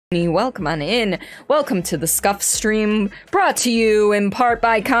Welcome on in. Welcome to the Scuff Stream, brought to you in part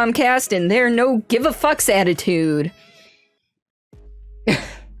by Comcast and their no give a fucks attitude.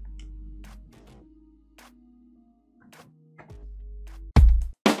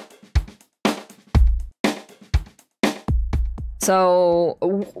 So,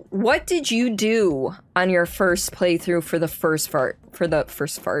 what did you do on your first playthrough for the first part? For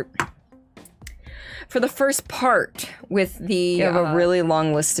the first part with the... You have a really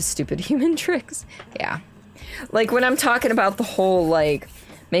long list of stupid human tricks. Yeah. Like, when I'm talking about the whole, like,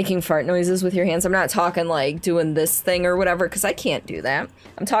 making fart noises with your hands, I'm not talking, like, doing this thing or whatever, because I can't do that.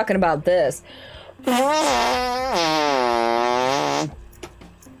 I'm talking about this.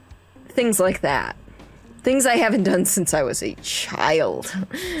 Things like that. Things I haven't done since I was a child.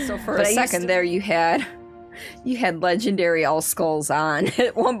 So for a second there, you had legendary all skulls on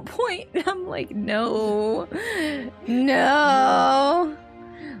at one point. I'm like, no,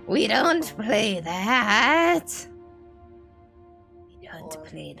 we don't play that. We don't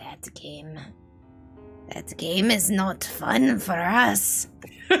play that game. That game is not fun for us.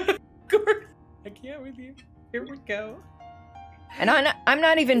 Gord, I can't with you. Here we go. And I'm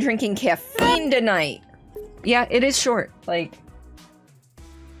not even drinking caffeine tonight. Yeah, it is short. Like,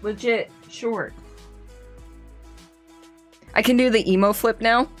 legit short. I can do the emo flip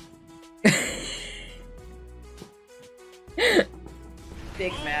now. Big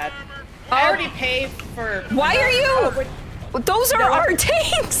mad. I already paid for... Why are you... Those are our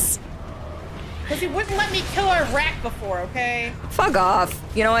tanks! Because he wouldn't let me kill our rat before, okay? Fuck off.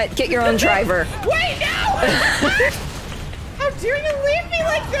 You know what? Get your own driver. Wait, no! How dare you leave me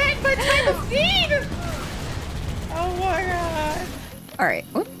like that by time of need? Oh my god. Alright.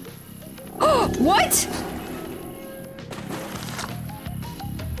 Oh, what?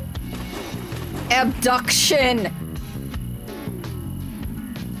 Abduction.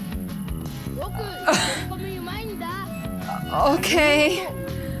 Okay.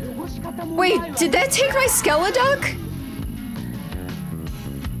 Wait, did that take my Skeleduck?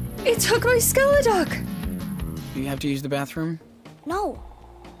 It took my Skeleduck. Do you have to use the bathroom? No.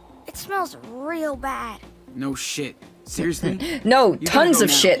 It smells real bad. No shit. Seriously? No, tons of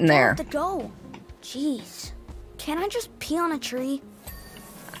shit in there. I have to go. Jeez. Can't I just pee on a tree?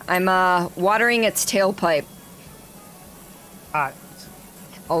 I'm, watering its tailpipe. Hot.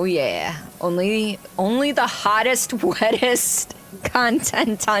 Oh yeah. Only the hottest, wettest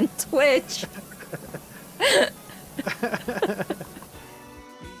content on Twitch.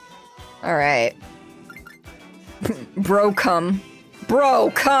 Alright. Bro come.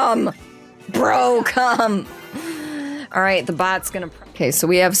 Bro come! Bro come! Alright, the bot's gonna... Okay, so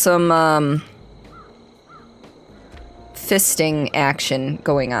we have some, fisting action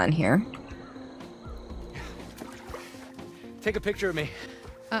going on here. Take a picture of me.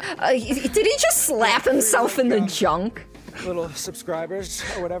 Did he just slap himself in the junk? Little subscribers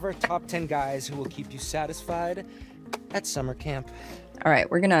or whatever. Top 10 guys who will keep you satisfied at summer camp. Alright,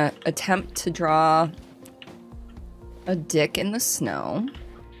 we're gonna attempt to draw a dick in the snow.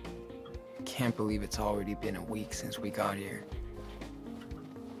 Can't believe it's already been a week since we got here.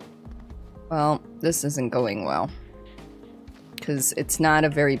 Well, this isn't going well. Because it's not a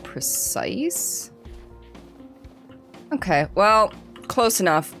very precise... Okay, well, close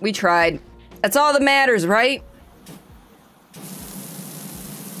enough. We tried. That's all that matters, right?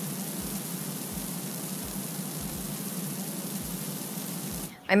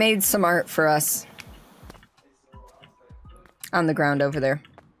 I made some art for us. On the ground over there.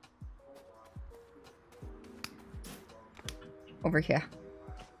 Over here.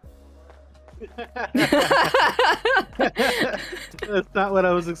 That's not what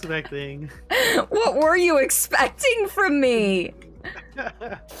I was expecting. What were you expecting from me?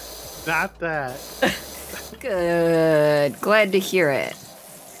 Not that. Good. Glad to hear it.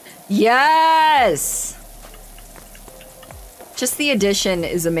 Yes! Just the addition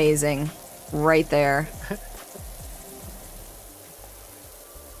is amazing. Right there.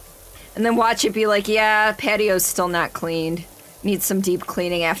 And then watch it be like, yeah, patio's still not cleaned. Needs some deep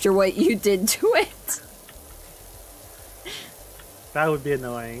cleaning after what you did to it. That would be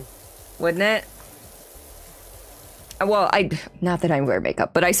annoying. Wouldn't it? Well, not that I wear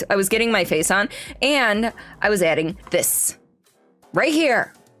makeup, but I was getting my face on, and I was adding this. Right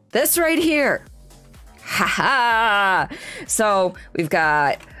here. This right here. Ha-ha! So, we've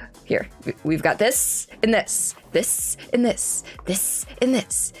got... Here. We've got this, and this. This, and this. This, and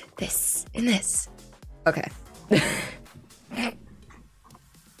this. This, and this. Okay.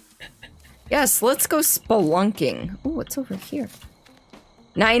 Yes, let's go spelunking. Oh, what's over here?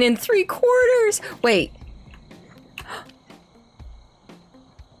 9 3/4. Wait.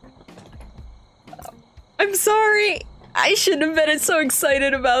 I'm sorry. I shouldn't have been so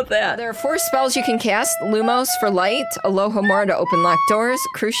excited about that. There are 4 spells you can cast. Lumos for light, Alohomora to open locked doors,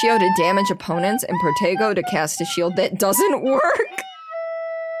 Crucio to damage opponents, and Protego to cast a shield that doesn't work.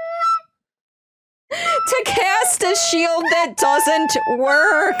 To cast a shield that doesn't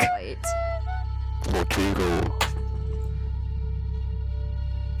work.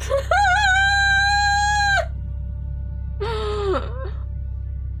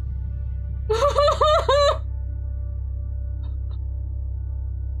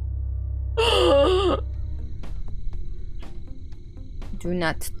 Do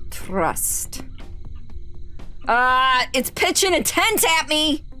not trust. It's pitching a tent at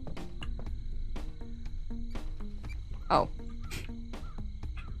me! Oh.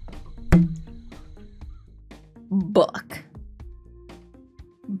 Book.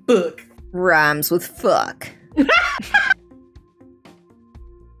 Book. Rhymes with fuck.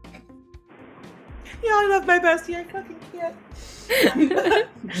 Y'all love my bestie. I fucking can't.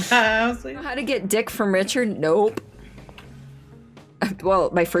 How to get dick from Richard? Nope. Well,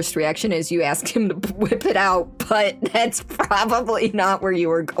 my first reaction is you ask him to whip it out, but that's probably not where you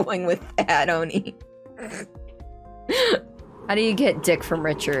were going with that, Oni. How do you get dick from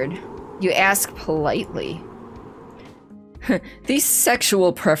Richard? You ask politely. These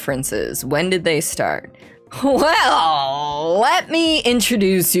sexual preferences, when did they start? Well, let me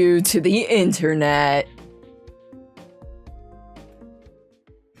introduce you to the internet.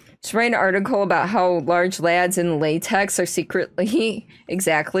 Just write an article about how large lads in latex are secretly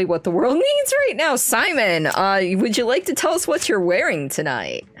exactly what the world needs right now. Simon, would you like to tell us what you're wearing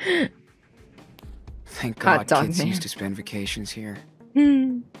tonight? Thank Hot God dog kids man. used to spend vacations here.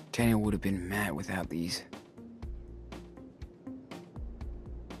 Daniel would have been mad without these.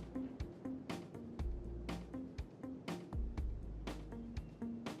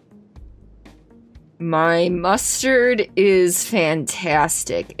 My mustard is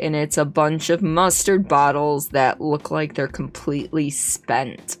fantastic, and it's a bunch of mustard bottles that look like they're completely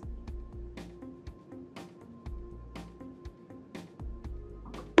spent.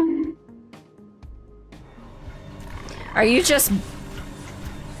 Are you just...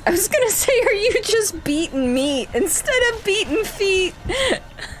 I was gonna say, are you just beating meat instead of beating feet?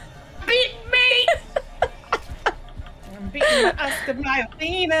 Beat me! I'm beating my Oscar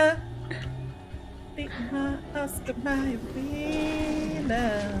Mayotina. Beating my Oscar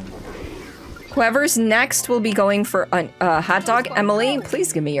Mayotina. Whoever's next will be going for a hot dog. Emily,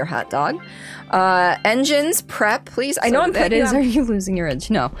 please give me your hot dog. Engines, prep, please. I know what that is. Are you losing your edge?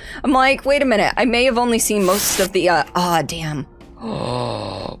 No. I'm like, wait a minute. I may have only seen most of the, damn.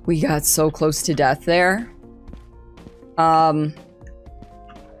 Oh, we got so close to death there.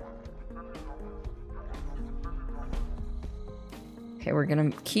 Okay, we're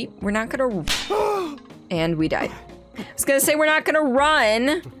not gonna, and we died. I was gonna say we're not gonna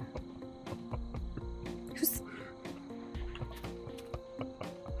run.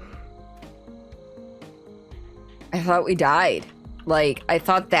 I thought we died. Like, I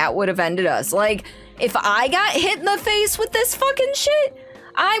thought that would have ended us. Like, if I got hit in the face with this fucking shit,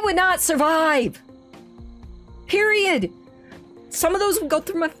 I would not survive. Period. Some of those would go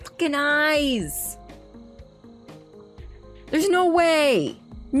through my fucking eyes. There's no way.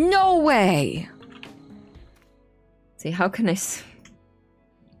 No way. See, how can I...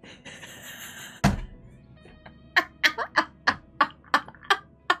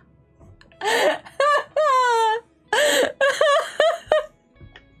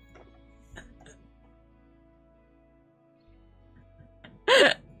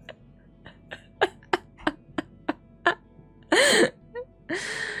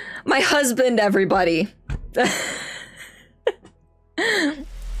 My husband, everybody.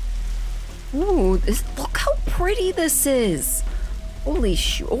 Ooh, look how pretty this is. Holy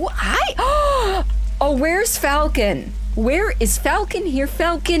shit. Oh, oh, where's Falcon? Where is Falcon here?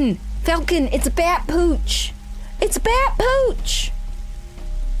 Falcon, it's a bat pooch. It's a bat pooch.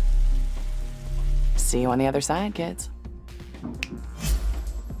 See you on the other side, kids.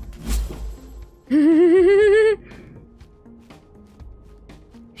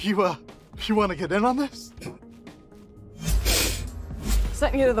 You want to get in on this?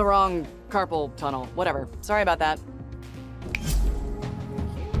 Sent you to the wrong carpal tunnel. Whatever. Sorry about that.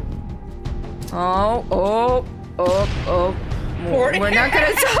 Oh. We're not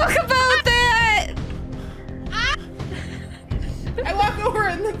gonna talk about that. I walk over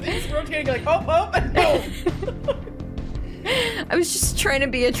and the thing's rotating like, oh, no. I was just trying to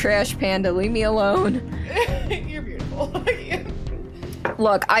be a trash panda. Leave me alone. You're beautiful.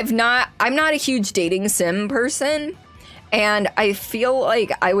 Look, I'm not a huge dating sim person, And I feel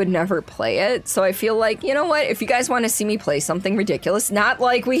like I would never play it. So I feel like, you know what? If you guys want to see me play something ridiculous, not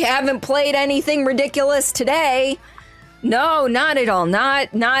like we haven't played anything ridiculous today. No, not at all. Not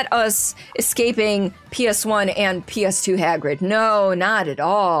us escaping PS1 and PS2 Hagrid. No, not at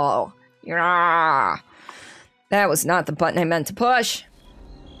all. Yeah. That was not the button I meant to push.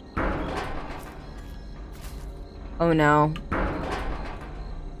 Oh no.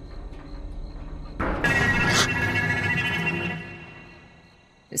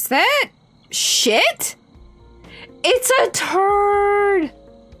 Is that shit? It's a turd!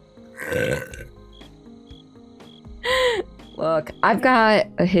 Look, I've got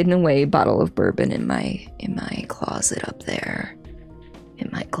a hidden away bottle of bourbon in my closet up there. In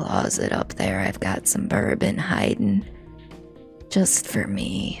my closet up there, I've got some bourbon hiding just for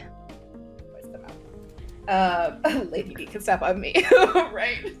me. Lady D can step on me,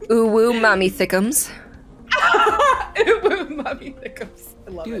 right? Ooh woo, mommy thickums. Ooh, mommy thickums. I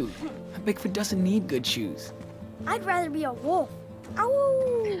love Dude, a Bigfoot doesn't need good shoes. I'd rather be a wolf.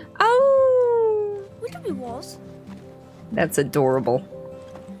 Ow! Oh, We could be wolves. that's adorable.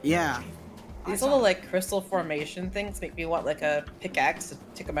 Yeah. These little like crystal formation things make me want like a pickaxe to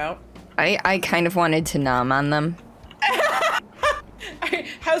take them out. I kind of wanted to nom on them.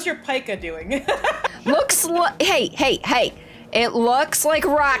 How's your pica doing? Looks like, hey. It looks like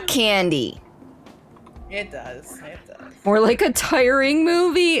rock candy. It does. It does. Or like a tiring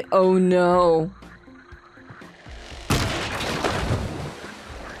movie. Oh no.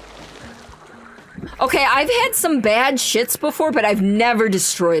 Okay, I've had some bad shits before, but I've never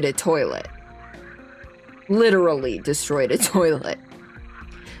destroyed a toilet. Literally destroyed a toilet.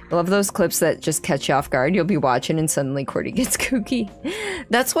 I love those clips that just catch you off guard. You'll be watching and suddenly Cordy gets kooky.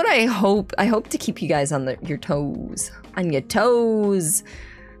 That's what I hope. I hope to keep you guys on your toes. On your toes.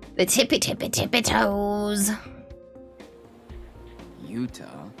 The tippy toes.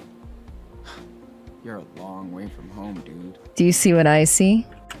 Utah? You're a long way from home, dude. Do you see what I see?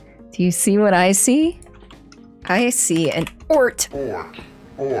 Do you see what I see? I see an ort.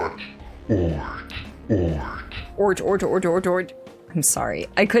 Ort. I'm sorry.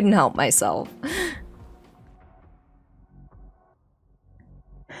 I couldn't help myself.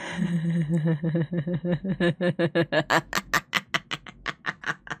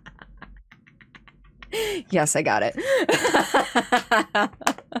 Yes, I got it.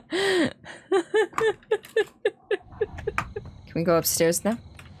 Can we go upstairs now?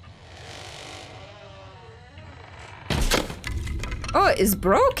 Oh, it is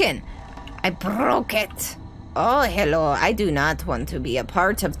broken. I broke it. Oh, hello. I do not want to be a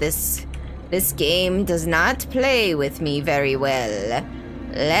part of this. This game does not play with me very well.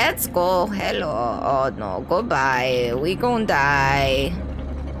 Let's go. Hello. Oh, no. Goodbye. We gon' die.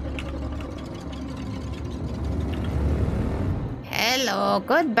 Hello.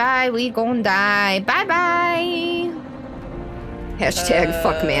 Goodbye. We gon' die. Bye-bye. Hashtag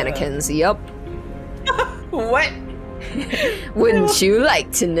fuck mannequins. Yup. What? Wouldn't you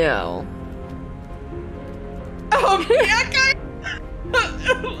like to know? Oh, yeah, guys.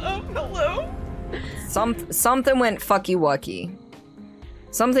 Hello. Something went fucky wucky.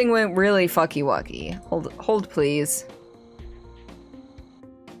 Something went really fucky wucky. Hold please.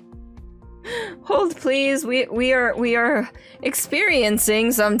 Hold please. We are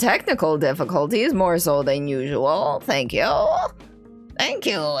experiencing some technical difficulties, more so than usual. Thank you. Thank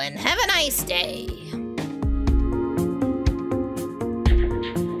you, and have a nice day.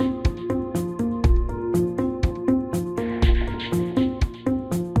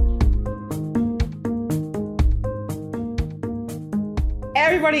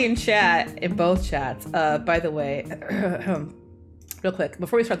 Everybody in chat, in both chats, by the way, real quick,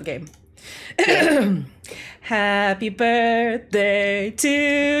 before we start the game. Happy birthday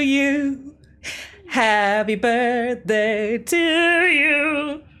to you. Happy birthday to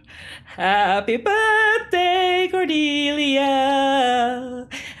you. Happy birthday, Cordelia.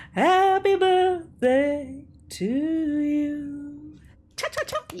 Happy birthday to you.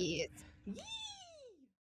 Cha-cha-cha. Yes.